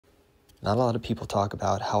Not a lot of people talk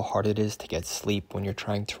about how hard it is to get sleep when you're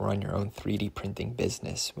trying to run your own 3D printing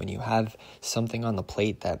business, when you have something on the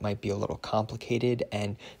plate that might be a little complicated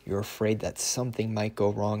and you're afraid that something might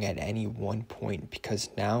go wrong at any one point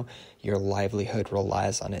because now your livelihood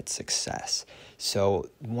relies on its success. So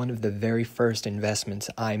one of the very first investments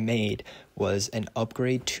I made was an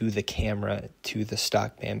upgrade to the camera to the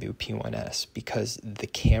stock Bambu P1S because the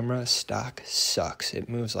camera stock sucks. It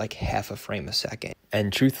moves like half a frame a second.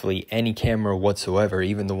 And truthfully, any camera whatsoever,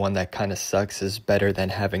 even the one that kind of sucks, is better than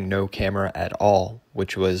having no camera at all,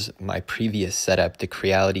 which was my previous setup, the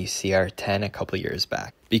Creality CR10 a couple years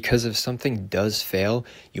back. Because if something does fail,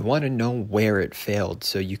 you want to know where it failed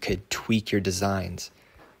so you could tweak your designs.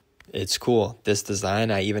 It's cool. This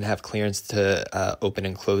design, I even have clearance to open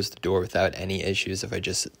and close the door without any issues if I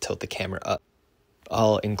just tilt the camera up.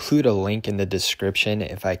 I'll include a link in the description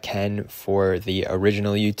if I can for the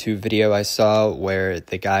original YouTube video I saw where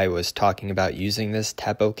the guy was talking about using this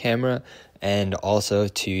Tapo camera, and also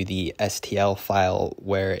to the STL file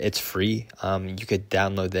where it's free. You could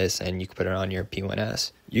download this and you could put it on your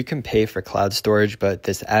P1S. You can pay for cloud storage, but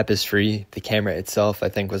this app is free. The camera itself, I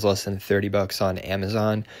think, was less than $30 on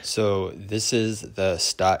Amazon. So this is the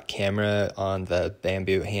stock camera on the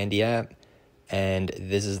Bambu Handy app. And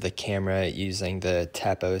this is the camera using the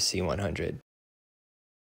Tapo C100.